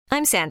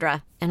I'm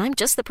Sandra, and I'm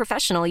just the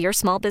professional your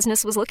small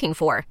business was looking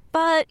for.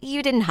 But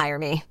you didn't hire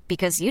me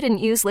because you didn't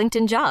use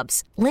LinkedIn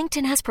Jobs.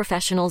 LinkedIn has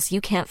professionals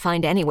you can't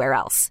find anywhere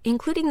else,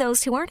 including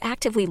those who aren't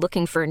actively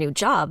looking for a new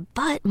job,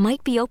 but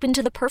might be open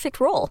to the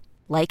perfect role,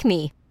 like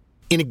me.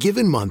 In a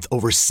given month,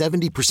 over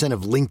 70%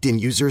 of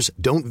LinkedIn users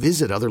don't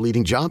visit other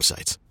leading job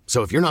sites.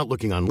 So if you're not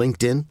looking on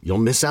LinkedIn, you'll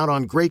miss out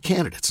on great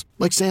candidates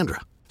like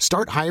Sandra.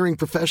 Start hiring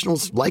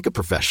professionals like a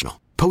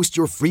professional. Post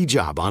your free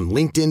job on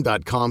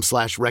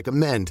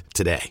linkedin.com/recommend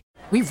today.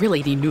 We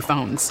really need new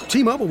phones.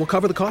 T-Mobile will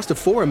cover the cost of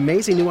 4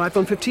 amazing new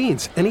iPhone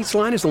 15s, and each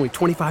line is only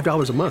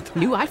 $25 a month.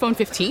 New iPhone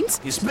 15s?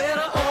 It's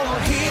better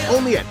over here.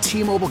 Only at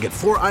T-Mobile, get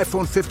 4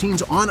 iPhone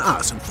 15s on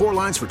us and 4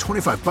 lines for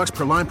 $25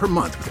 per line per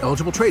month with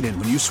eligible trade-in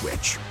when you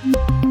switch.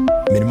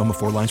 Minimum of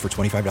 4 lines for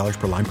 $25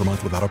 per line per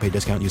month with autopay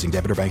discount using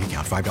debit or bank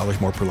account.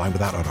 $5 more per line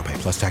without autopay,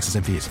 plus taxes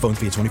and fees. Phone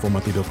fee at 24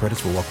 monthly bill credits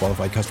for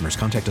well-qualified customers.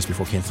 Contact us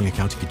before canceling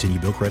account to continue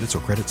bill credits or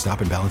credit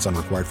stop and balance on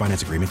required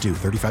finance agreement due.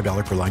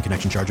 $35 per line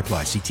connection charge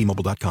applies. See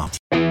T-Mobile.com.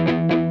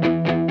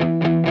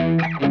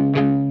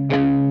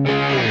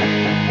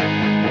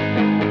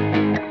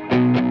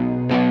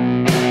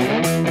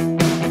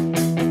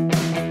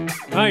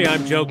 Hi,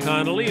 I'm Joe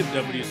Connolly of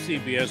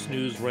WCBS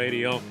News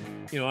Radio.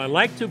 I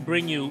like to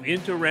bring you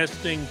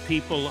interesting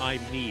people I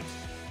meet.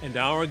 And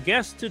our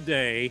guest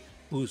today,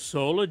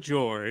 Busola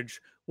George,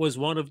 was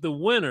one of the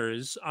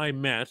winners I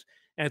met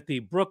at the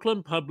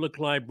Brooklyn Public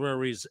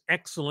Library's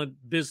excellent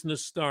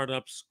business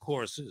startups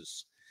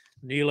courses.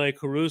 Nile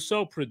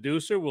Caruso,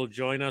 producer, will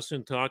join us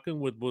in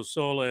talking with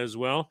Busola as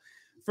well.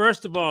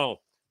 First of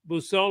all,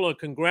 Busola,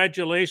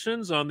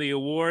 congratulations on the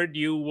award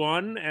you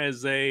won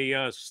as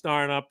a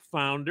startup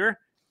founder.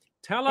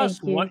 Tell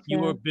us what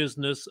your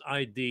business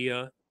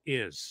idea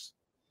is.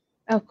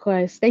 Of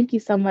course. Thank you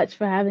so much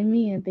for having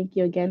me, and thank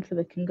you again for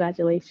the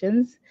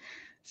congratulations.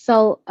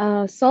 So,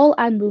 Soul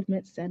and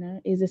Movement Center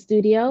is a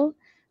studio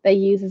that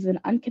uses an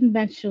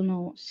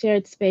unconventional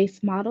shared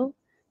space model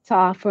to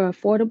offer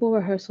affordable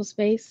rehearsal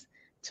space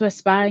to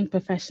aspiring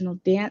professional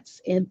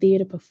dance and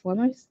theater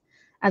performers,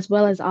 as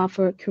well as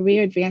offer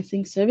career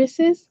advancing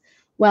services,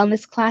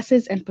 wellness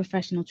classes, and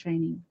professional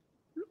training.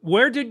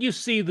 Where did you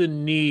see the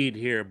need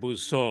here,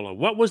 Busola?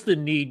 What was the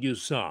need you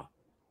saw?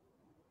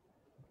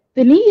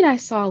 The need I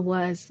saw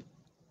was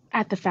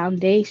at the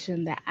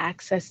foundation, the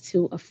access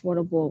to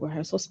affordable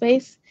rehearsal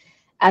space,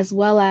 as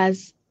well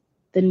as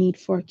the need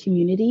for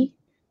community.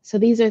 So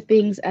these are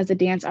things as a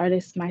dance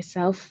artist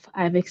myself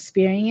I've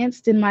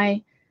experienced in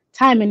my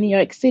time in New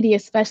York City,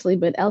 especially,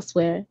 but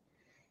elsewhere.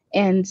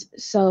 And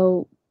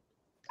so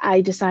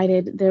I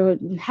decided there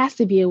has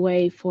to be a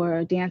way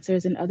for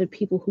dancers and other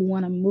people who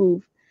want to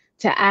move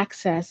to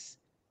access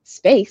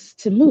space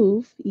to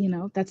move,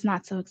 that's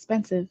not so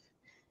expensive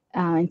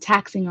and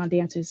taxing on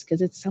dancers,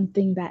 because it's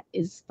something that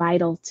is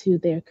vital to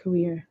their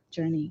career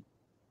journey.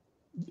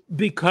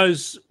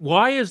 Because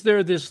why is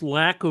there this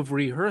lack of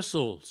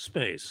rehearsal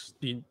space?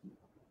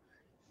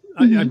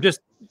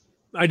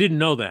 I didn't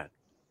know that.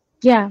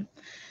 Yeah.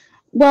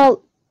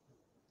 Well,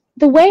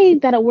 the way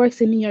that it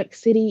works in New York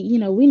City,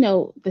 we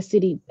know the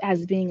city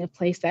as being a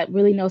place that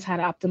really knows how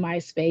to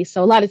optimize space.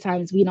 So a lot of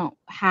times we don't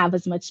have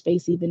as much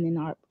space even in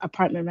our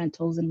apartment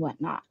rentals and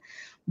whatnot.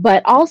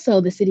 But also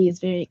the city is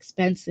very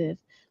expensive.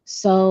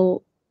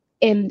 So,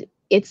 and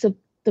it's a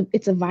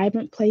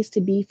vibrant place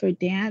to be for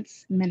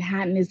dance.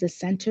 Manhattan is the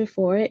center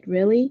for it,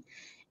 really.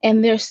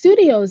 And there are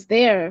studios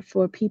there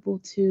for people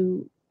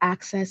to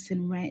access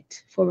and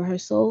rent for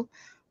rehearsal,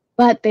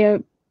 but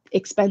they're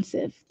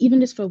expensive.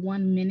 Even just for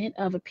 1 minute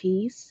of a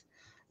piece,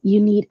 you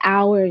need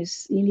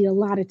hours. You need a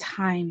lot of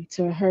time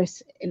to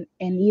rehearse. And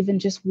even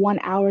just 1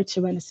 hour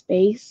to rent a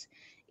space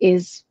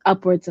is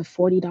upwards of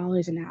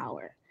 $40 an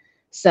hour.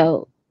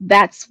 So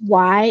that's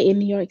why in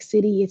New York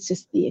City, it's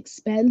just the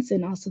expense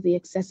and also the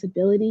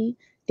accessibility.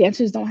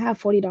 Dancers don't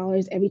have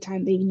 $40 every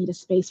time they need a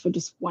space for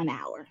just 1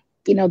 hour.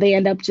 They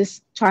end up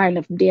just trying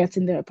to dance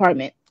in their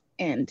apartment,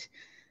 and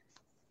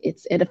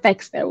it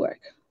affects their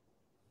work.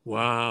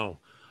 Wow.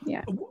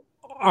 Yeah.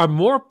 Are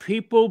more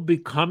people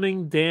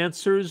becoming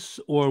dancers,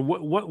 or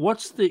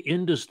what's the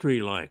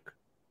industry like?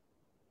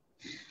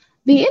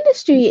 The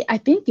industry, I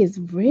think, is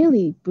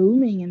really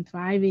booming and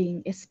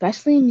thriving,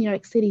 especially in New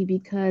York City,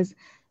 because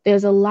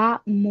there's a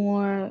lot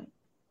more.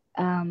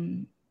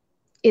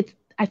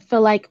 I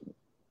feel like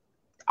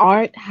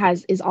art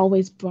is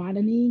always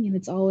broadening, and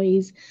it's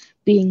always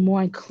being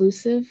more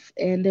inclusive,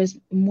 and there's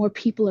more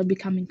people are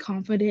becoming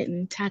confident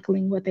in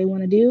tackling what they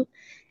want to do.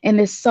 And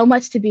there's so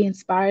much to be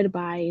inspired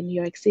by in New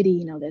York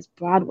City. There's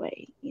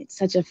Broadway. It's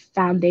such a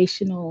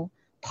foundational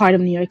part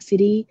of New York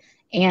City,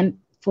 and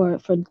for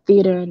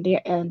theater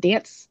and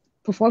dance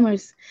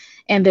performers.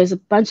 And there's a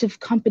bunch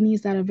of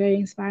companies that are very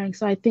inspiring.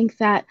 So I think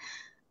that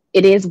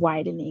it is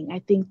widening. I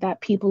think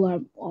that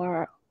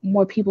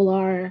more people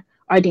are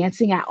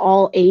dancing at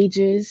all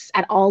ages,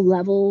 at all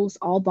levels,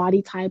 all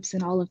body types,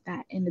 and all of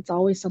that. And it's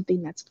always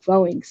something that's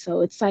growing.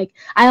 So it's like,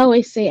 I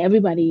always say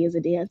everybody is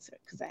a dancer,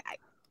 because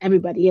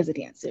everybody is a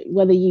dancer,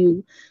 whether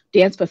you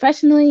dance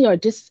professionally or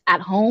just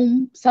at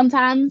home.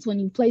 Sometimes when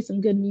you play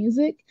some good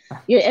music,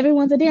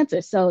 everyone's a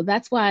dancer. So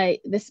that's why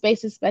this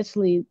space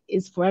especially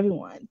is for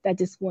everyone that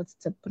just wants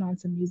to put on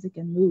some music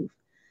and move.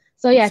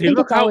 So yeah, I See, think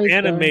look it's how always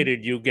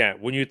animated you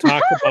get when you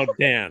talk about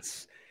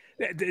dance.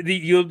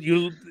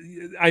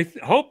 I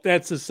hope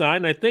that's a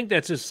sign. I think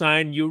that's a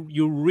sign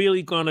you're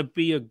really going to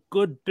be a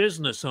good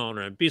business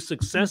owner and be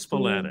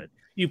successful at it.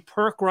 You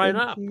perk right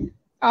Thank up. you.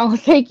 Oh,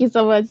 thank you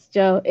so much,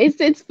 Joe.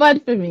 It's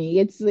fun for me.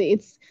 It's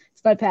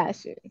my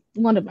passion.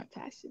 One of my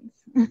passions.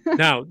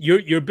 Now,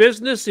 your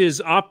business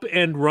is up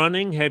and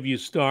running. Have you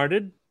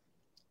started?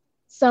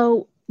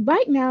 So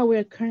right now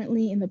we're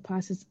currently in the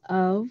process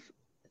of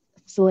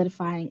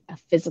solidifying a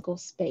physical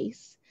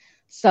space.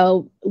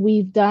 So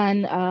we've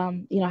done,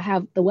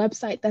 have the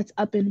website that's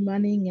up and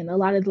running and a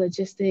lot of the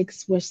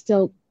logistics. We're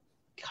still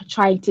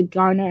trying to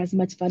garner as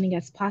much funding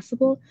as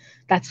possible.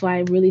 That's why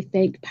I really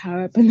thank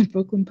Power Up and the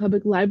Brooklyn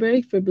Public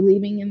Library for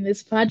believing in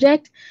this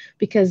project,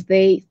 because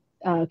they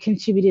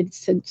contributed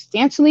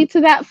substantially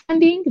to that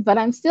funding. But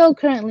I'm still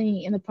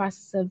currently in the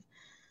process of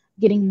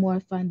getting more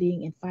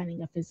funding and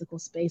finding a physical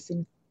space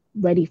and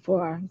ready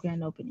for our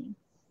grand opening.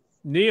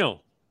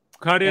 Neil,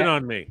 cut in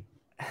on me.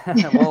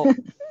 Well,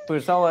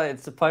 Bussola,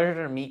 it's a pleasure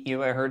to meet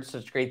you. I heard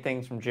such great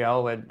things from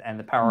Joe and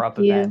the Power Up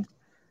event.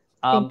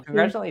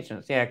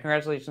 Congratulations. Yeah,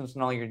 congratulations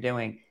on all you're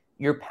doing.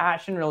 Your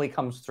passion really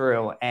comes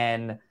through.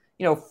 And,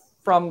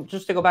 from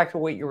just to go back to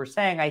what you were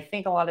saying, I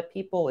think a lot of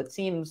people, it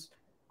seems,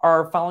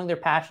 are following their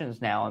passions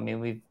now. I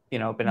mean, we've,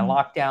 been in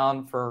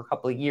lockdown for a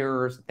couple of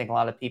years. I think a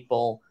lot of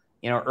people,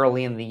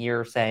 early in the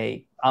year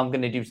say, I'm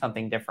going to do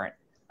something different.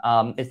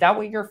 Is that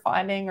what you're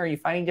finding? Are you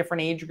finding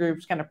different age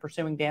groups kind of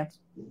pursuing dance?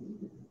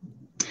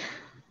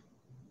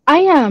 I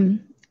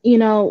am,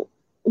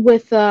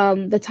 with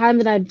the time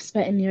that I've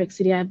spent in New York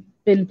City, I've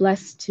been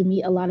blessed to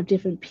meet a lot of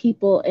different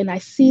people, and I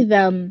see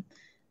them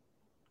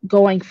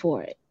going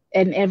for it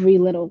in every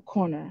little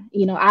corner.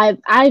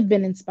 I've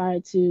been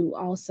inspired to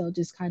also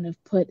just kind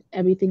of put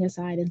everything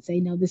aside and say,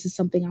 no, this is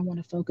something I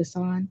want to focus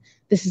on.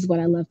 This is what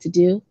I love to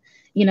do,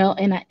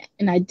 and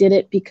I did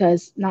it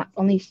because not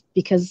only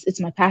because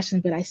it's my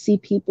passion, but I see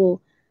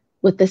people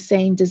with the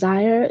same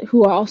desire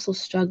who are also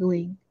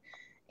struggling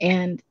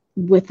and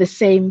with the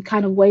same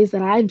kind of ways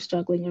that I'm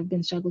struggling or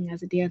been struggling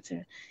as a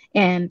dancer.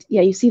 And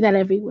yeah, you see that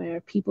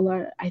everywhere. People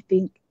are, I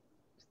think,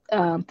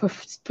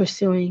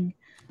 pursuing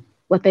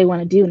what they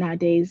want to do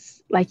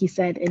nowadays, like you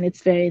said, and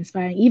it's very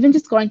inspiring. Even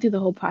just going through the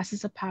whole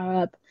process of Power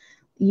Up,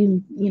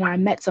 I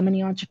met so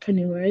many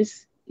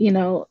entrepreneurs,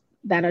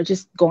 that are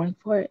just going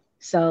for it.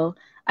 So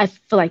I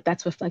feel like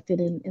that's reflected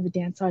in the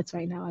dance arts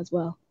right now as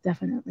well,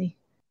 definitely.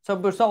 So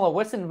Bussola,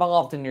 what's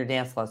involved in your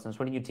dance lessons?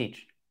 What do you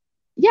teach?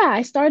 Yeah,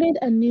 I started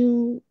a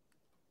new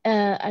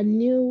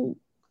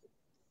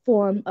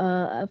form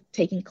of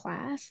taking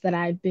class that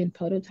I've been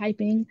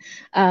prototyping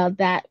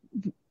that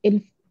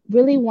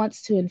really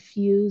wants to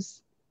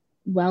infuse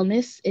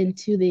wellness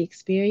into the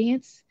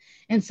experience.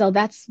 And so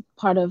that's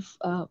part of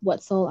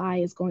what Soul Eye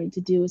is going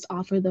to do, is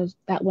offer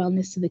that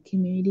wellness to the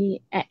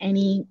community at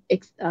any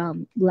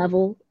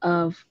level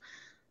of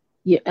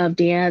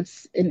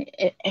dance and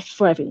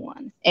for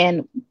everyone.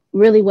 And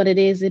really what it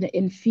is, it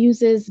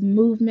infuses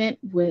movement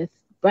with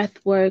breath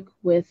work,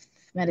 with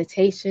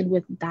meditation,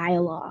 with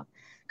dialogue,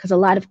 because a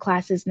lot of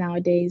classes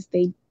nowadays,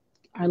 they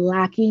are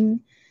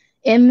lacking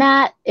in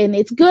that, and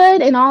it's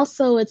good, and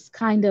also it's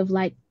kind of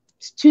like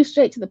too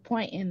straight to the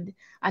point. And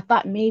I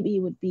thought maybe it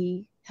would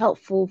be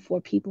helpful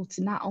for people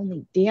to not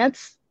only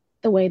dance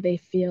the way they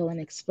feel and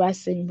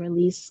express and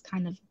release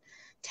kind of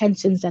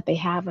tensions that they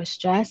have or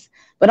stress,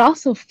 but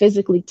also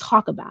physically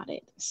talk about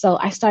it. So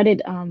I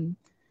started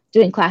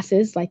doing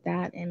classes like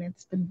that, and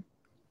it's been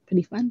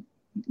pretty fun.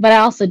 But I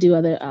also do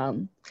other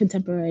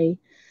contemporary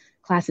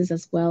classes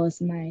as well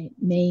as my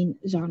main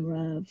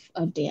genre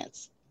of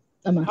dance.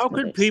 How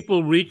can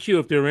people reach you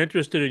if they're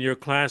interested in your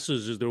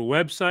classes? Is there a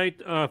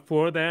website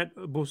for that,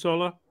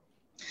 Bussola?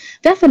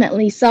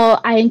 Definitely. So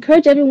I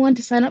encourage everyone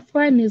to sign up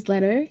for our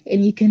newsletter,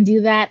 and you can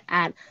do that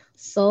at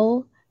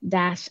soul-i.us.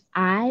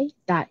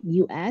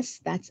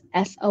 That's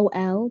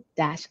SOL-I.US.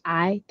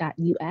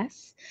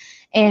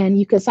 And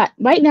you can sign.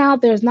 Right now,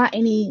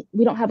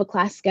 we don't have a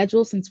class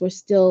schedule since we're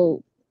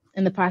still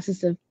in the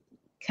process of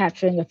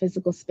capturing a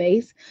physical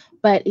space.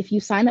 But if you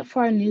sign up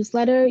for our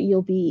newsletter,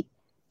 you'll be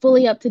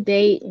fully up to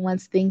date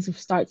once things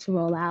start to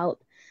roll out.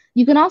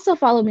 You can also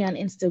follow me on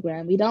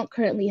Instagram. We don't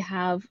currently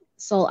have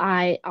Soul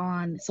Eye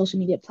on social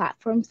media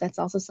platforms. That's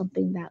also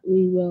something that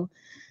we will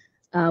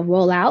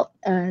roll out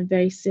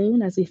very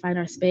soon as we find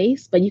our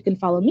space. But you can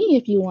follow me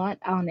if you want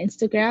on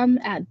Instagram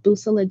at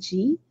Bussola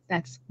G.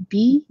 That's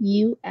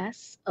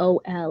BUSOLAG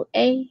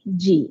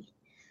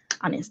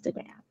on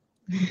Instagram.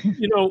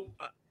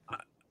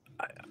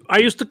 I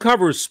used to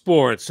cover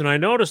sports, and I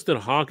noticed that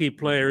hockey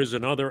players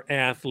and other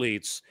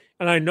athletes,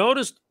 and I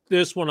noticed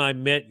this when I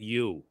met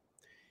you,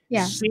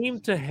 seem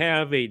to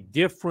have a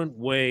different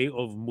way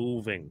of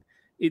moving.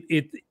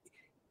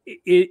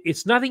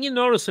 it's nothing you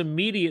notice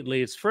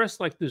immediately. It's first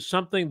like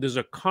there's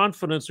a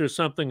confidence or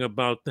something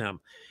about them.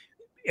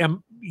 And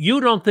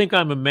you don't think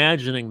I'm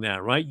imagining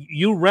that, right?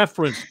 You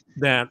referenced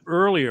that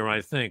earlier,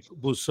 I think,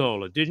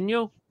 Busola, didn't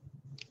you?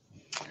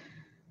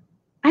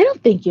 I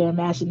don't think you're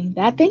imagining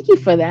that. Thank you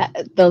for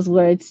those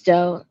words,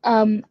 Joe.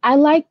 I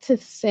like to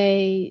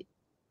say,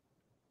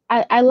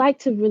 I like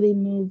to really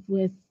move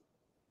with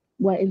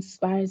what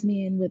inspires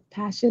me and with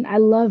passion. I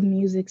love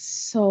music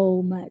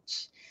so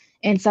much.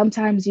 And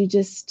sometimes you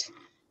just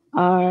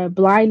are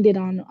blinded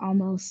on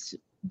almost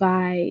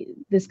by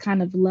this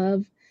kind of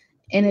love.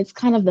 And it's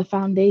kind of the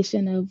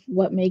foundation of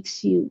what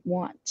makes you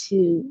want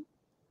to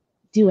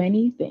do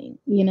anything.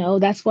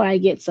 That's why I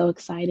get so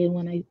excited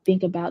when I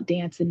think about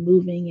dance and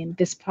moving and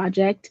this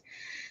project,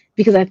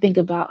 because I think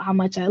about how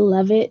much I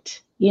love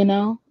it,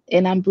 and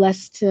I'm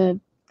blessed to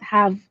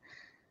have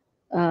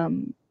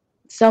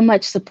so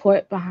much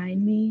support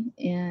behind me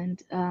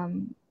and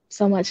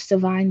so much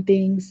divine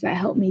things that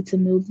help me to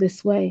move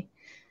this way.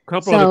 A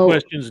couple other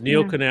questions.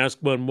 Neil can ask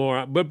one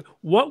more. But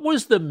what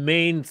was the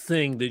main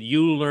thing that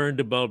you learned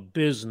about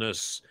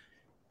business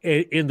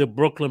in the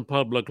Brooklyn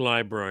Public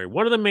Library?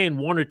 What are the main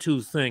one or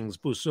two things,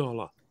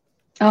 Busola?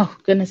 Oh,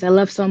 goodness. I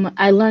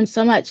learned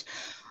so much.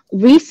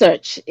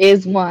 Research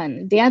is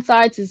one. Dance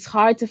arts is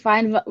hard to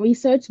find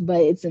research, but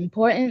it's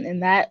important,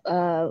 and that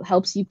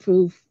helps you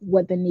prove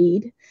what the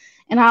need.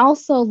 And I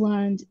also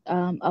learned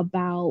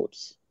about,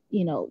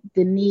 the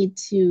need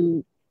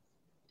to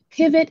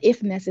pivot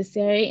if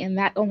necessary. And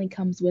that only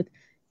comes with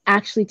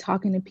actually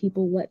talking to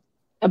people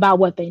about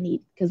what they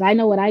need. Because I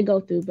know what I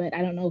go through, but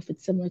I don't know if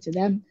it's similar to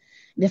them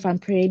and if I'm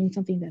creating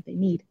something that they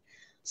need.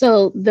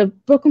 So the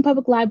Brooklyn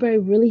Public Library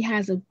really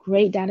has a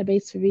great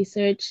database for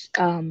research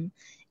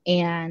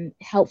and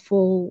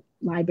helpful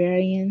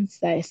librarians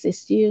that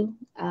assist you.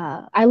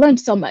 I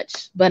learned so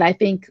much, but I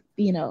think,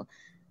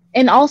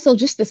 and also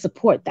just the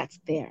support that's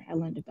there, I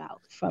learned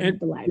about from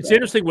the library. It's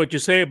interesting what you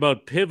say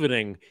about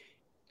pivoting.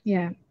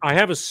 Yeah. I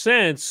have a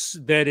sense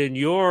that in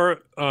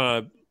your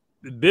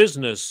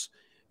business,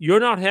 you're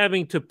not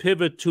having to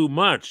pivot too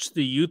much.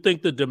 You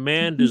think the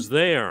demand is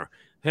there.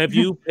 Have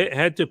you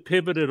had to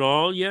pivot at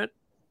all yet?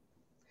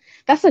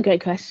 That's a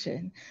great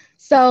question.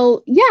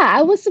 So, yeah,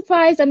 I was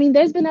surprised. I mean,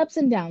 there's been ups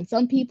and downs.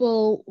 Some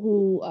people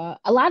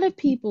a lot of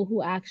people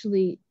who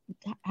actually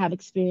have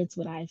experienced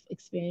what I've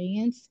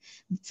experienced,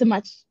 so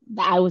much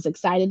that I was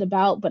excited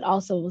about, but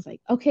also was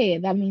like, okay,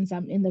 that means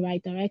I'm in the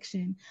right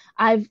direction.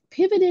 I've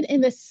pivoted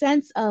in the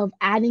sense of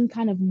adding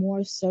kind of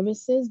more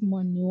services,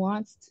 more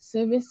nuanced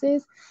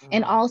services,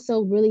 and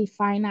also really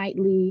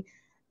finitely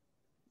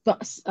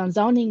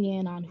zoning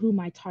in on who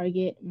my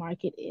target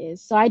market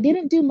is. So I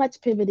didn't do much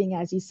pivoting,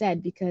 as you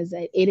said, because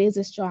it is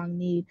a strong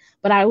need,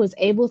 but I was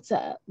able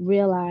to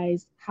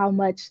realize how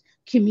much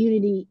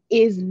community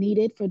is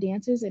needed for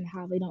dancers and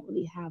how they don't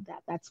really have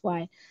that. That's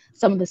why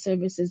some of the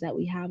services that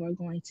we have are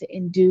going to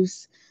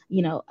induce,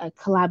 a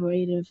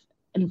collaborative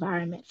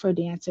environment for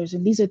dancers.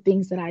 And these are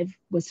things that I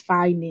was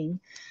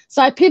finding.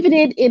 So I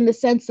pivoted in the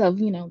sense of,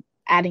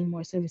 adding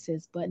more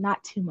services, but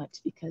not too much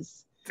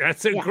because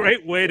that's a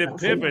great way to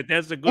pivot.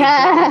 That's a good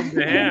problem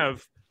to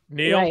have,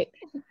 Neil. Right.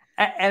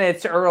 And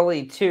it's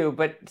early too,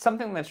 but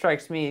something that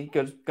strikes me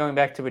going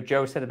back to what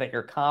Joe said about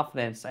your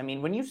confidence. I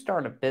mean, when you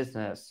start a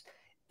business,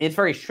 it's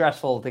very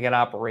stressful to get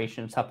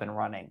operations up and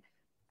running.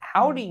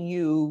 How do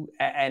you,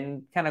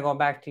 and kind of going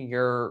back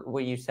to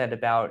what you said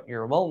about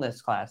your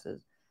wellness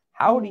classes,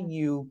 how do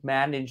you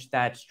manage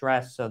that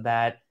stress so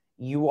that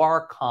you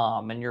are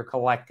calm and you're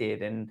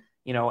collected and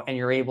and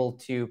you're able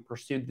to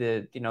pursue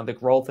the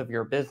growth of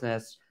your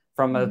business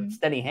from a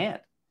steady hand?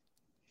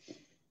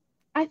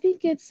 I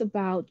think it's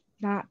about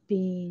not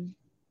being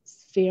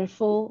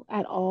fearful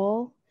at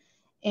all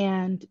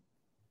and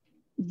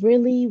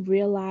really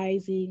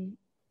realizing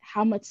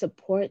how much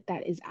support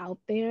that is out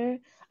there.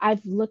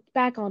 I've looked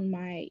back on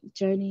my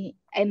journey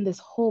and this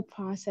whole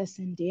process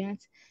in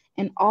dance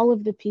and all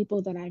of the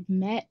people that I've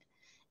met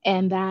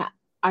and that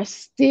are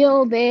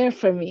still there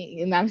for me,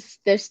 and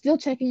they're still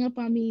checking up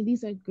on me.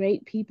 These are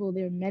great people.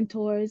 They're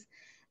mentors.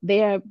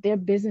 They're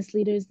business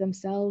leaders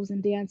themselves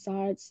in dance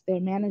arts. They're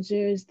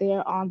managers.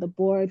 They're on the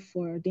board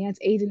for dance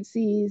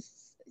agencies,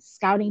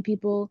 scouting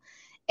people.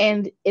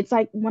 And it's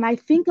like when I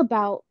think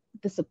about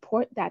the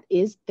support that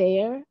is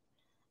there,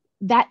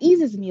 that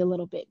eases me a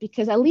little bit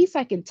because at least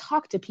I can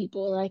talk to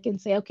people and I can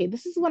say, okay,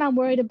 this is what I'm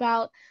worried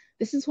about.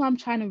 This is who I'm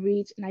trying to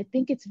reach. And I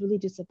think it's really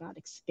just about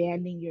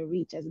expanding your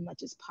reach as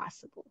much as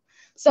possible.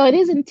 So it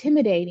is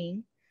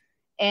intimidating.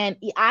 And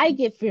I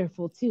get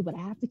fearful too, but I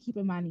have to keep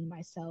reminding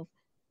myself,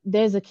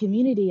 there's a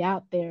community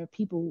out there,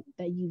 people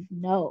that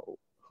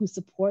who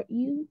support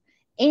you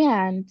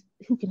and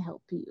who can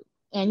help you.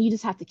 And you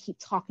just have to keep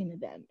talking to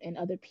them and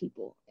other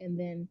people. And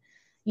then,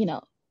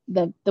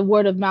 the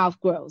word of mouth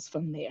grows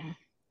from there.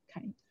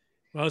 Kind of.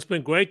 Well, it's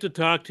been great to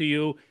talk to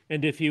you.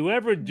 And if you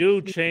ever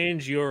do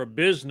change your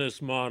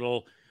business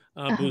model,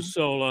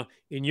 Busola,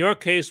 in your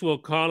case, we'll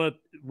call it,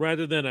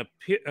 rather than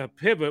a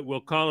pivot,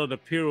 we'll call it a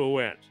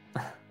pirouette.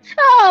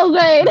 Oh,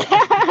 great.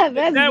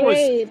 That's that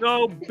great. was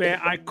so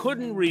bad. I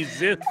couldn't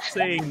resist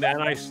saying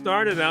that. I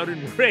started out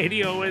in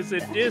radio as a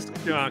disc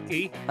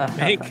jockey,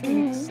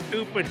 making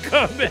stupid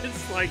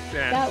comments like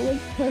that. That was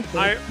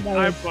perfect.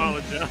 I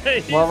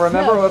apologize. Well,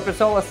 remember what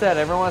Basola said.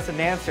 Everyone wants a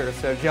dancer,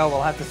 so Joe,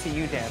 we'll have to see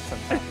you dance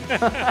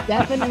sometime.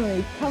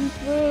 Definitely. Come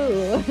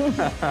through.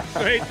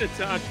 Great to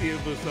talk to you,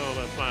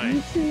 Basola. Bye.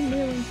 You too,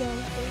 Neil and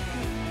Joe.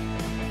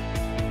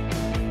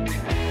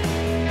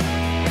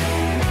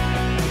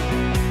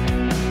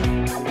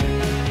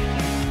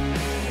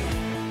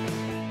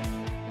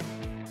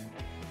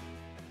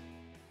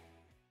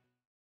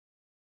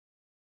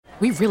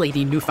 We really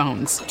need new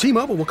phones.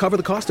 T-Mobile will cover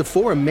the cost of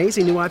 4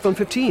 amazing new iPhone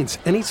 15s,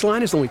 and each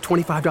line is only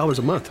 $25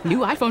 a month. New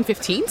iPhone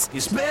 15s?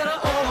 It's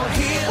better over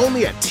here.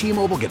 Only at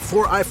T-Mobile, get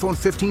 4 iPhone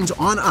 15s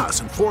on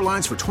us and 4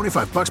 lines for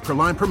 $25 per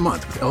line per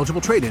month with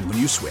eligible trade-in when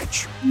you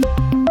switch.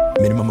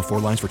 Minimum of 4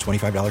 lines for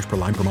 $25 per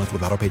line per month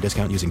with autopay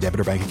discount using debit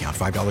or bank account.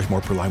 $5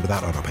 more per line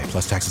without autopay,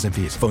 plus taxes and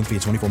fees. Phone fee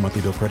at 24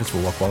 monthly bill credits for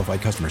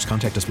well-qualified customers.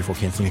 Contact us before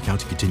canceling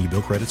account to continue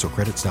bill credits or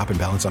credit stop and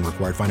balance on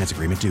required finance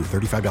agreement due.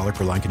 $35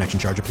 per line connection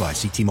charge applies.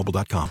 See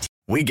T-Mobile.com.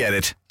 We get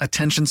it.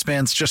 Attention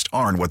spans just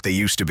aren't what they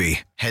used to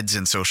be. Heads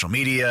in social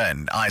media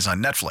and eyes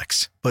on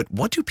Netflix. But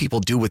what do people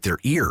do with their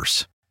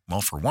ears? Well,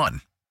 for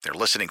one, they're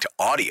listening to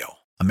audio.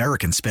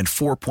 Americans spend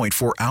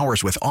 4.4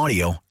 hours with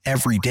audio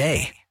every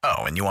day.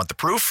 Oh, and you want the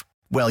proof?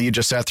 Well, you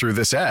just sat through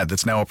this ad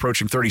that's now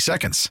approaching 30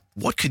 seconds.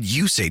 What could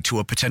you say to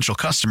a potential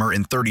customer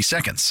in 30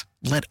 seconds?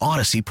 Let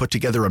Odyssey put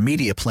together a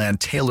media plan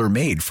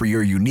tailor-made for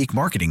your unique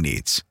marketing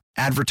needs.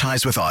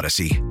 Advertise with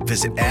Odyssey.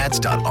 Visit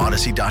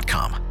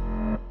ads.odyssey.com.